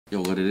Yo,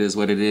 what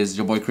it is,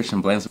 your boy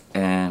Cristian Blends,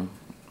 and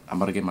I'm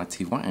about to get my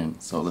teeth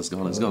whitened. So let's go.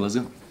 Ready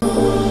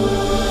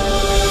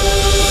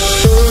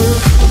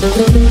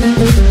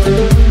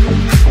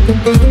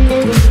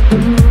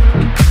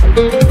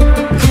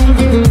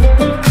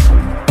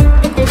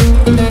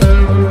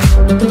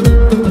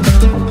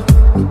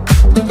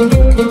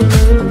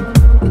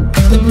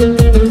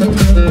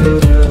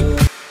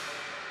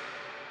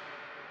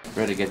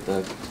to get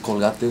the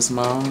Colgate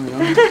smile, you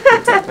know?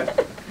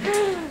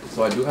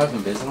 So I do have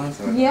Invisalign.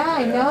 So yeah,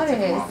 I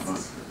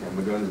noticed.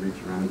 I'm going to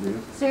reach around here.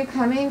 So you're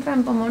coming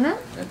from Pomona?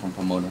 Yeah, from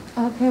Pomona.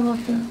 Okay, well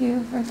thank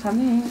you for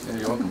coming. Yeah,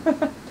 you're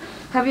welcome.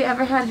 Have you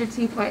ever had your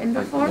teeth whitened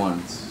before? Like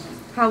once.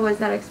 How was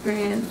that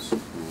experience?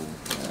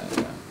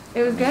 Yeah.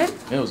 It was good?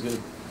 Yeah, it was good.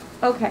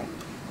 Okay.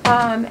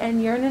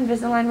 And you're in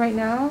Invisalign right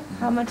now?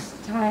 How much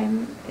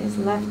time is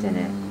left in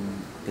it?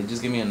 They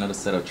just give me another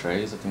set of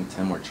trays. I think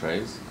 10 more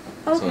trays.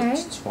 Okay.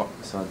 So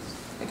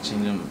I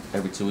exchange them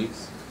every 2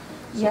 weeks.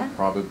 So yeah.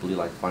 Probably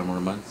like 5 more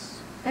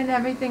months. And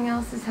everything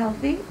else is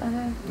healthy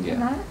other than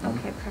that?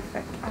 Okay,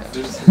 perfect.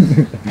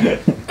 Yeah.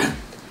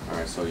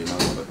 Alright, so you know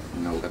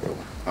we got the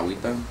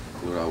agüita,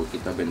 pura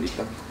agüita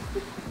bendita.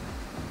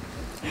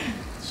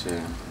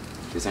 Shit.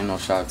 This ain't no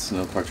shots,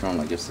 no Patron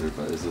like yesterday,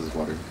 but this is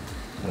water.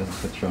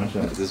 That's a Patron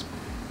shot.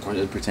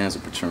 It pretends a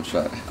Patron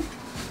shot.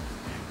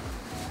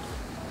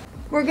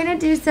 We're gonna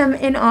do some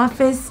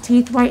in-office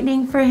teeth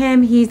whitening for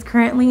him. He's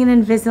currently in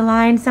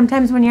Invisalign.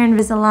 Sometimes when you're in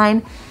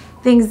Invisalign,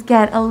 things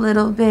get a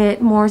little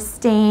bit more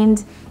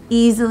stained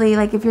easily.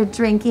 Like if you're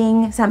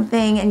drinking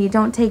something and you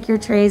don't take your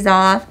trays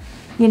off,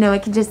 you know,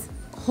 it can just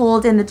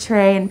hold in the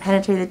tray and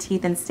penetrate the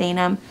teeth and stain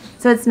them.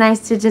 So it's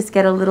nice to just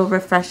get a little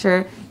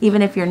refresher.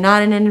 Even if you're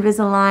not in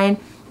Invisalign,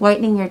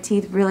 whitening your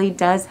teeth really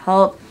does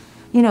help,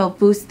 you know,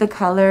 boost the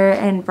color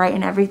and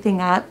brighten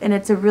everything up. And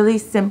it's a really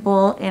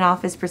simple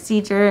in-office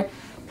procedure,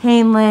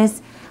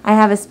 painless. I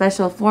have a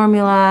special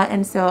formula,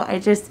 and so I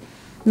just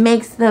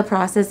makes the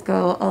process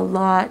go a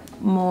lot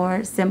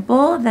more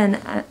simple than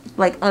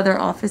like other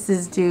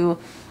offices do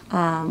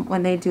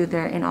when they do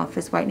their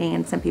in-office whitening,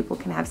 and some people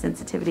can have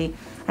sensitivity.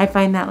 I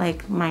find that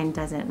like mine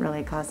doesn't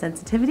really cause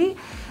sensitivity,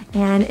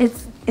 and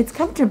it's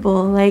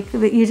comfortable. Like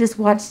you just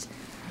watched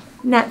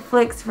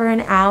Netflix for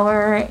an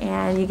hour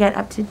and you get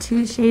up to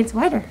 2 shades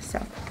whiter.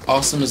 So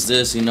awesome is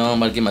this, you know, I'm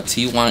about to get my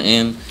teeth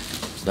whitened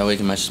so that way I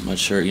can match my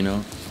shirt, you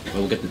know.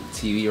 We'll get the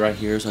TV right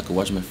here so I can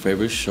watch my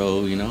favorite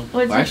show, you know.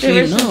 What's your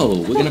actually, favorite no,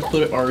 we're going to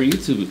put our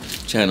YouTube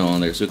channel on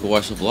there so we can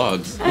watch the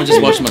vlogs. I'm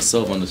just watch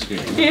myself on the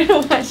screen. You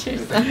don't watch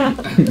yourself.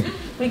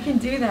 We can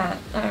do that.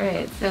 All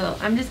right, so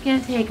I'm just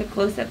going to take a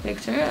close-up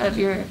picture of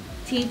your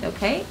teeth,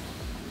 okay?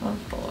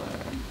 Before.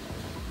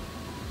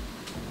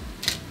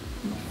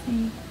 Let's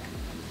see.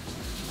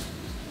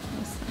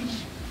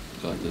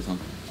 Got this, huh?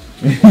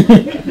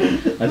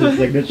 That's a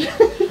signature.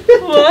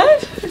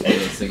 What?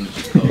 The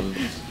signature code.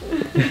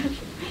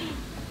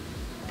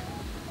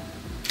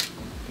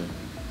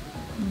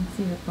 Let's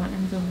see the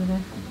buttons over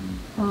there.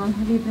 How long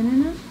have you been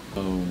in them?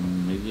 Oh,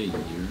 maybe a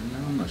year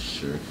now. I'm not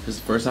sure. Because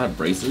first I had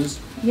braces.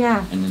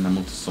 Yeah. And then I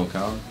moved to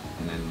SoCal,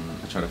 and then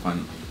I tried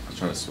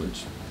to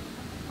switch.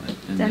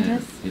 And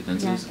Dentist? Then,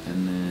 dentist, yeah.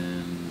 And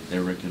then they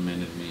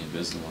recommended me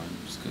Invisalign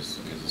just because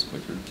I guess it's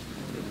quicker.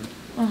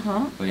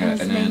 But yeah,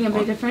 and it's making a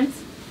big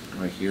difference.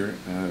 Right here,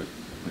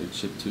 my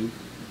chip tooth.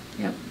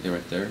 Yep. They're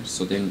right there.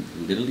 So then,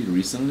 literally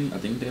recently, I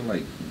think they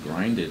like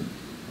grinded,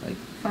 like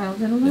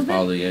filed it a little bit.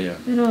 Filed it, yeah.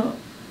 It'll.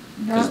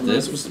 Because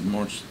this was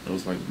more. It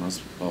was like más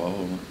para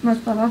abajo. Más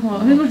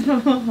para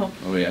abajo.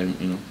 Oh yeah,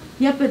 you know.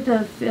 Yeah, but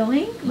the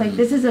filling, like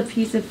this is a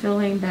piece of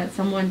filling that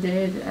someone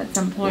did at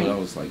some point. Well,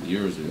 that was like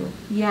years ago.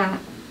 Yeah,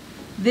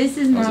 this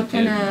is not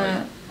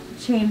gonna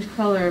change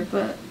color,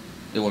 but.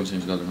 It won't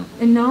change color,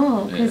 huh?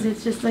 No, because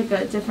it's just like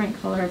a different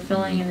color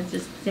filling, and it's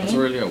just stained. That's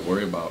really I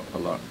worry about a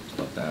lot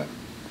about that.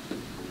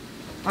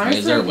 Honestly,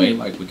 is there a way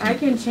like we can? I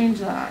can change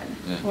that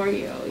for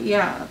you.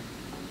 Yeah.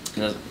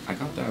 Cause I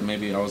got that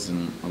maybe I was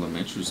in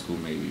elementary school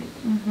maybe,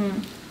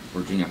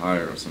 or junior high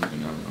or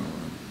something. I don't know.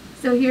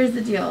 So here's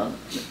the deal,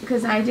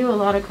 because I do a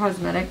lot of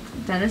cosmetic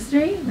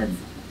dentistry.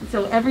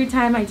 So every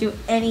time I do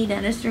any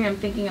dentistry, I'm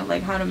thinking of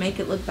like how to make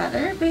it look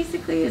better.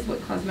 Basically, is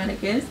what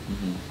cosmetic is.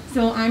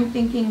 So I'm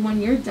thinking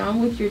when you're done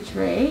with your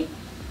tray,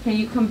 can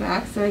you come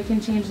back so I can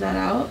change that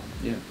out?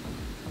 Yeah.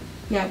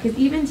 Yeah, because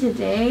even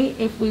today,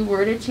 if we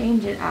were to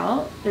change it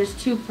out, there's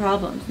 2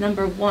 problems.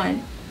 Number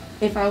 1,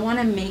 if I want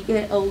to make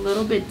it a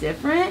little bit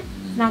different,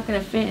 it's not going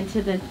to fit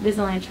into the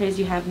Invisalign trays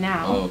you have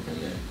now. Oh, okay,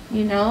 yeah.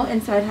 You know,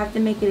 and so I'd have to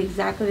make it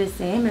exactly the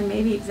same, and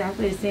maybe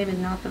exactly the same is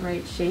not the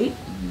right shape,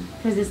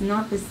 because it's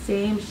not the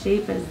same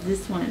shape as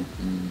this one.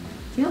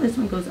 See how this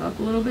one goes up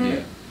a little bit?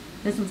 Yeah.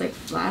 This one's like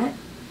flat.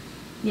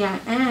 Yeah,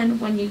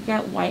 and when you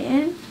get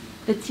whitened,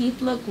 the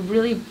teeth look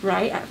really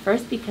bright at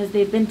first because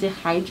they've been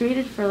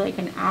dehydrated for like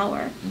an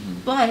hour,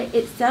 but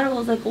it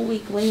settles like a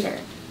week later.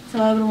 So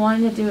I would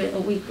want to do it a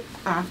week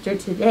after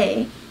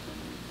today,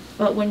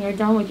 but when you're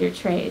done with your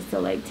trays, so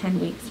like 10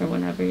 weeks or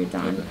whenever you're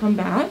done, come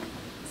back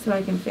so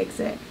I can fix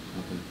it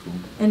Okay, cool.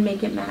 and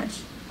make it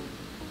match.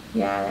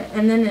 Yeah,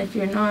 and then if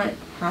you're not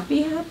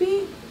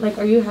happy? Like,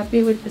 are you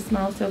happy with the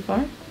smile so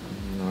far?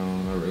 No,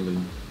 not really.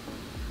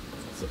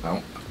 So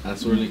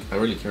I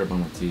really care about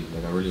my teeth.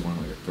 Like I really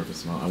want like a perfect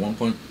smile. At one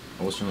point,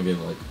 I was trying to get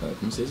like, can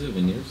you say it,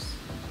 veneers?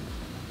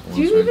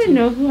 Do you even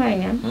know who I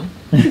am? Huh?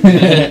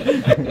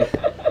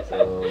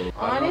 So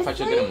I don't know if I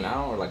should get them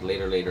now or like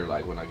later,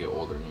 like when I get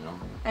older, you know.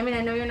 I mean,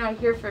 I know you're not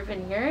here for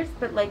veneers,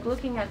 but like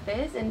looking at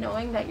this and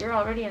knowing that you're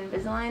already in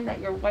Invisalign, that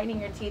you're whitening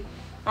your teeth,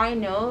 I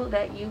know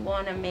that you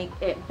want to make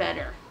it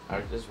better.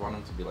 I just want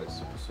them to be like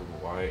super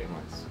white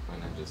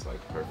and then just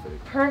like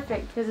perfect.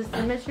 Perfect, because the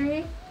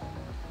symmetry,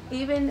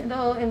 even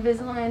though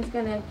Invisalign's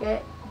gonna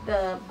get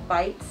the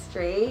bite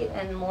straight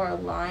and more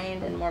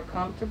aligned and more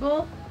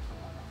comfortable,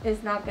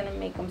 it's not gonna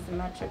make them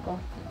symmetrical.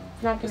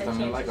 It's not gonna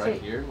change like the right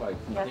shape. here, like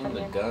I think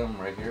the gum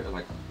right here,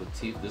 like the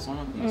teeth, this one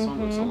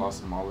looks a lot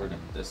smaller than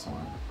this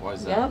one. Why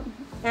is that? Yep,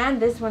 and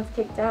this one's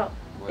kicked out.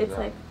 Why It's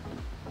like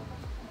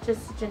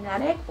just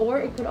genetic, or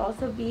it could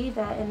also be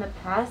that in the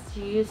past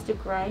you used to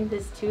grind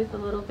this tooth a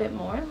little bit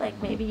more,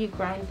 like maybe you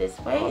grind this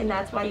way, and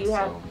that's why you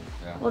have,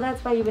 well,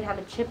 that's why you would have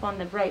a chip on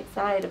the right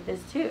side of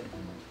this tooth.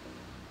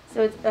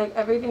 So it's like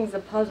everything's a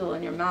puzzle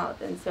in your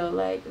mouth, and so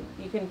like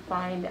you can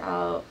find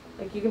out,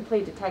 like you can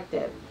play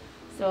detective.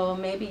 So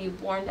maybe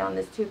you've worn down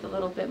this tooth a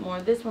little bit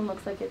more. This one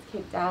looks like it's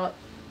kicked out.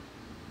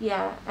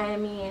 Yeah, I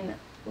mean,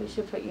 we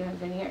should put you in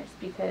veneers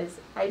because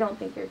I don't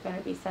think you're going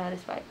to be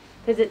satisfied.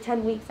 Because at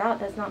 10 weeks out,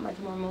 that's not much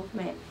more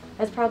movement.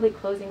 That's probably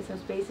closing some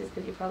spaces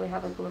because you probably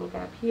have like a little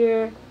gap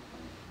here.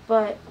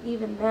 But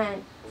even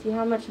then, see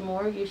how much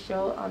more you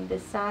show on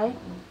this side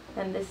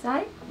than this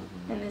side?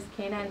 And this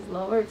canine's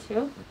lower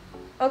too.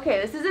 Okay,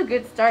 this is a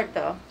good start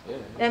though. Yeah.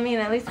 I mean,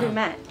 at least we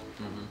met.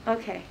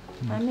 Okay.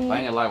 I mean, I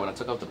ain't gonna lie, when I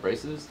took off the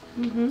braces,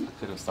 I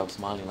couldn't stop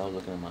smiling. I was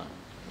looking at my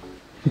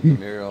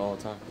mirror all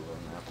the time.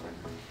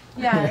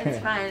 yeah, it's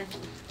fine.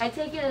 I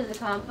take it as a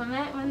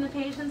compliment when the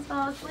patients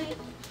fall asleep.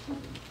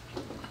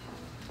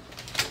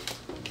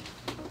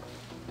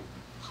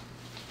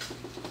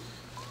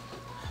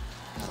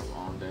 Had a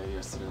long day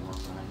yesterday,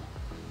 long night.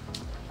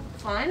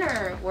 Fun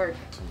or work?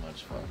 Too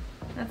much fun.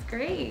 That's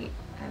great.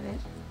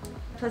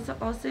 Plus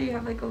also you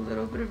have like a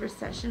little bit of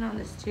recession on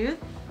this tooth,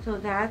 so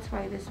that's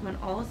why this one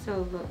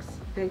also looks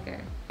bigger.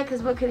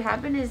 Because what could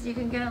happen is you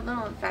can get a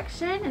little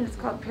infection and it's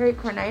called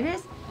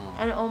pericornitis,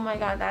 and oh my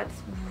god, that's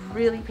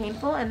really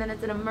painful, and then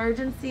it's an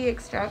emergency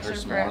extraction.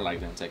 Hurts more like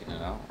them taking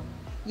it out.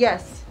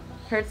 Yes,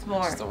 hurts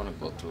more. I just don't want to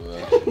go through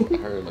that. I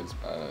heard it looks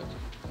bad.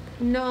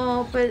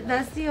 No, but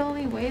that's the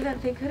only way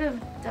that they could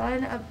have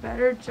done a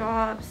better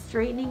job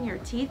straightening your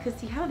teeth. Because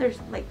see how they're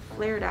like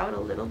flared out a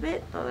little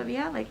bit,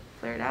 Olivia, like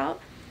flared out?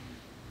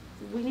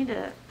 We need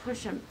to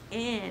push them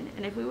in.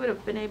 And if we would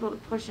have been able to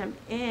push them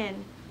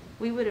in,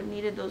 we would have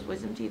needed those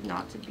wisdom teeth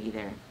not to be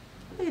there.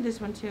 Look at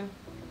this one too.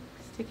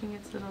 Sticking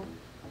its little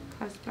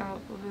cusp out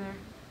over there.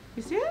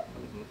 You see it?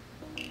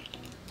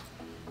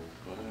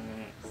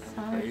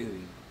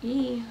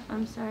 Crazy.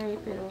 I'm sorry,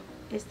 pero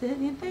este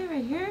diente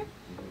right here,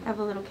 I have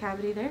a little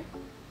cavity there.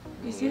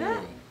 You see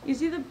that? You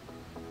see the?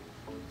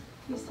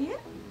 You see it?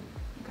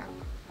 Okay.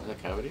 Is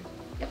that cavity?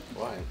 Yep.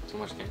 Why? Too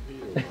much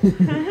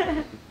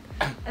candy?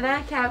 And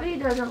that cavity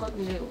doesn't look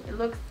new. It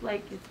looks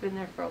like it's been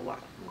there for a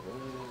while.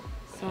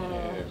 So.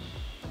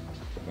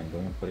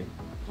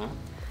 Huh?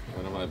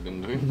 What have I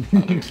been doing?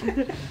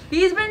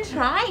 He's been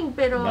trying,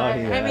 pero No,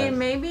 he I mean, has.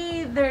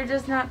 maybe they're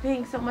just not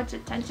paying so much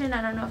attention.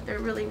 I don't know if they're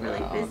really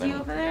busy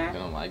over there. They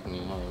don't like me.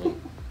 You know what I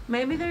mean?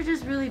 Maybe they're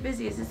just really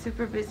busy. Is it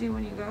super busy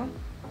when you go? No,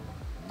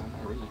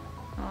 not really.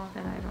 Oh,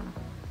 then I don't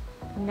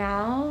know.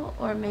 Now,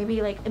 or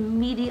maybe like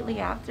immediately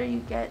after you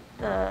get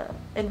the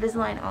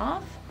Invisalign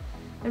off,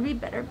 it'd be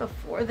better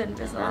before the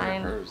Invisalign.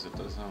 It hurts. It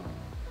does sound.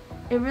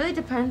 It really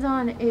depends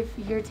on if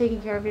you're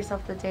taking care of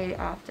yourself the day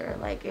after.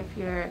 Like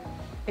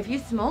if you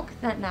smoke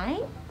that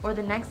night or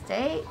the next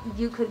day,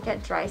 you could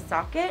get dry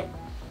socket,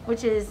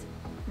 which is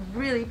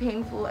really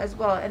painful as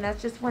well. And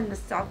that's just when the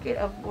socket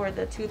of where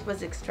the tooth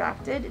was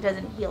extracted, it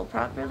doesn't heal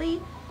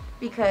properly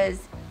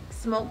because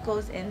smoke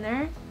goes in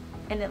there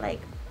and it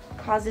like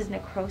causes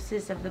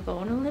necrosis of the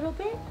bone a little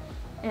bit,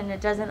 and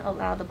it doesn't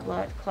allow the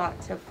blood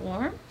clot to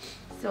form,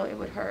 so it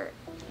would hurt.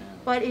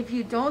 But if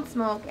you don't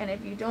smoke and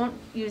if you don't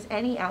use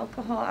any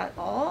alcohol at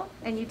all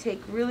and you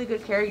take really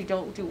good care, you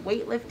don't do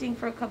weightlifting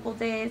for a couple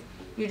days,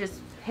 you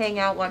just hang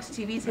out, watch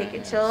TV, take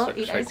a chill,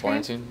 eat ice cream.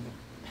 Quarantine?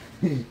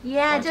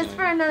 Yeah, just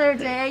for another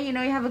day, you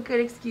know, you have a good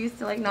excuse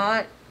to like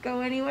not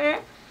go anywhere.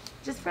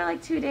 Just for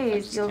like 2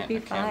 days, you'll be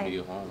fine. I can't be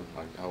home.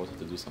 Like I always have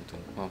to do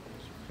something. Oh.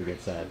 You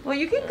get sad. Well,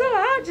 you can go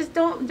out, just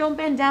don't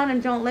bend down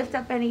and don't lift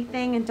up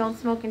anything and don't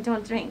smoke and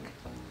don't drink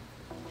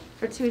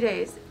for 2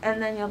 days,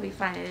 and then you'll be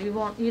fine.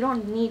 You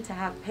don't need to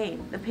have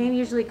pain. The pain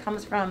usually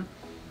comes from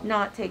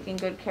not taking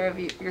good care of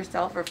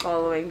yourself or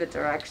following the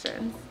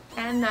directions.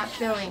 And that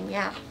filling,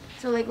 yeah.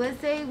 So like let's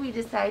say we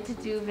decide to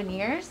do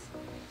veneers.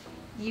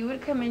 You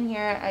would come in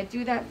here, I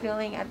do that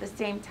filling at the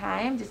same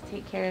time, just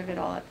take care of it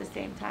all at the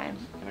same time.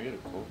 Can I get a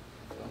quote?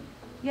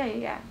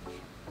 Yeah.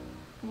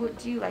 What,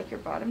 do you like your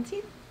bottom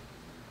teeth?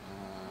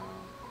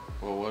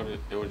 Well,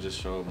 it would just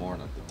show more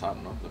at the top,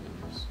 not the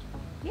veneers.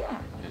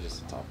 Yeah. Yeah,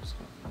 just the top is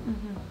cool.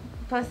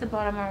 Plus the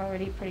bottom are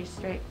already pretty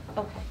straight.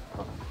 Okay,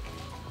 cool.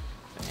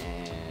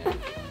 And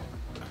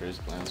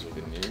Cristian Blends with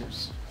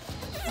veneers.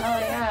 Oh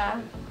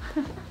yeah.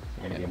 We're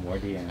gonna get more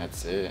DMs.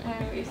 That's it. They're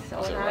gonna be so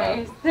It's a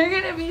nice. wrap. They're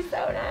gonna be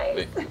so nice.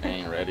 Wait, I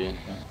ain't ready.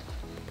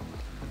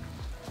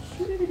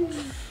 What are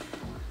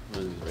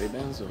these,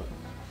 Ray-Bans or?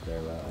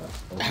 They're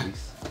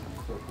Oakley's.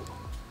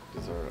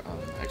 These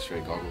are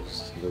X-ray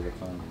goggles. Louis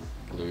Vuitton.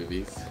 Louis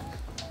V's.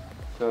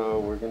 So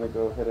we're gonna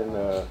go ahead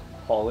and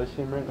polish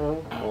him right now.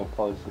 We'll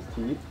polish his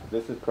teeth.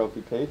 This is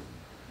Profi paste.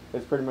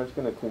 It's pretty much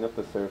gonna clean up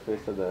the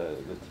surface of the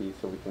teeth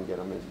so we can get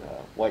them in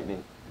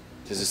whitening.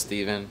 This is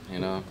Steven, you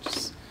know,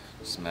 just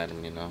met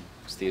him, you know.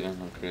 Steven,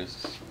 I'm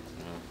Chris.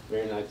 You know.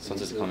 Very nice.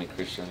 Sometimes they call me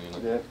Christian, you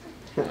know.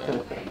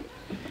 Yeah.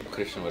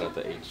 Christian without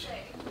the H.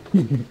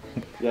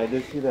 Yeah, I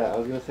did see that. I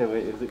was gonna say,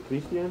 wait, is it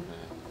Cristian?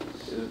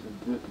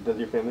 Yeah. Does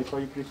your family call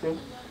you Cristian?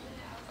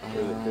 Or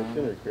is it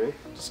Christian or Chris?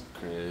 Just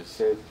Chris.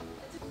 Chris.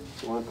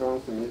 You want to throw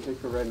on some music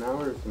for right now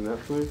or some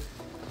Netflix?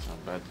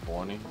 Bad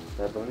Bunny.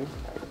 Bad Bunny?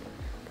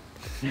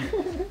 We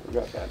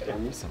got Bad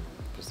Bunny.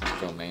 Put some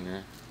Joe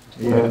Maynard.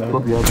 Yeah.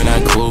 When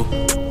I cool,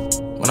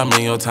 when I'm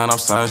in your town, I'm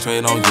sliding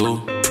straight on you.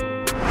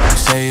 You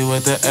say you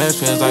with the S,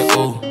 feels like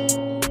ooh.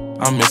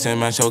 I'm missing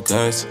match your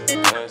guts,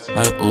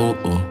 like ooh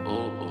ooh.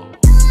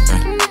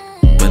 Ay,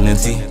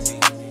 Valenti,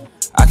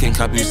 I can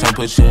copy some,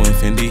 put you in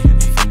Fendi.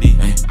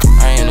 Ay,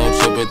 I ain't no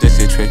chill, but this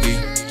is tricky.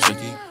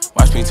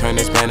 Watch me turn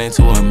this man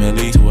into a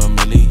milli.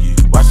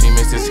 Watch me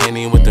mix this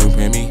Henny with the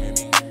Remy.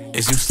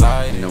 Is you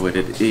slide? You know what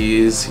it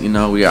is. You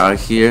know, we out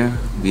here,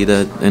 be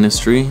the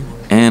industry,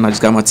 and I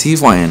just got my teeth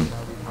whitened.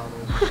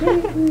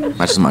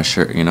 Not just my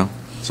shirt, you know.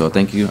 So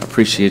thank you. I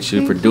appreciate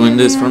you for doing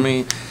this for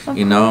me.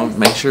 You know,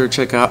 make sure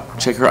to check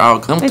her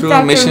out. Come through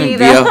Dr. Mission Rita.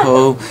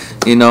 Viejo,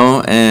 you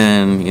know,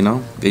 and you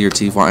know, get your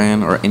teeth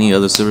whitened or any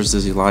other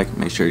services you like.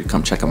 Make sure you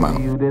come check them out.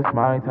 You this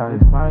my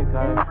type.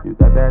 You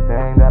got that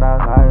thing that I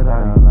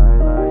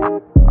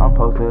like. I'm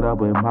posted up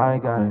with my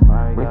guys.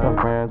 With some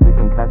friends, we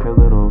can catch a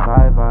little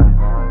vibe.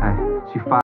 Ay, she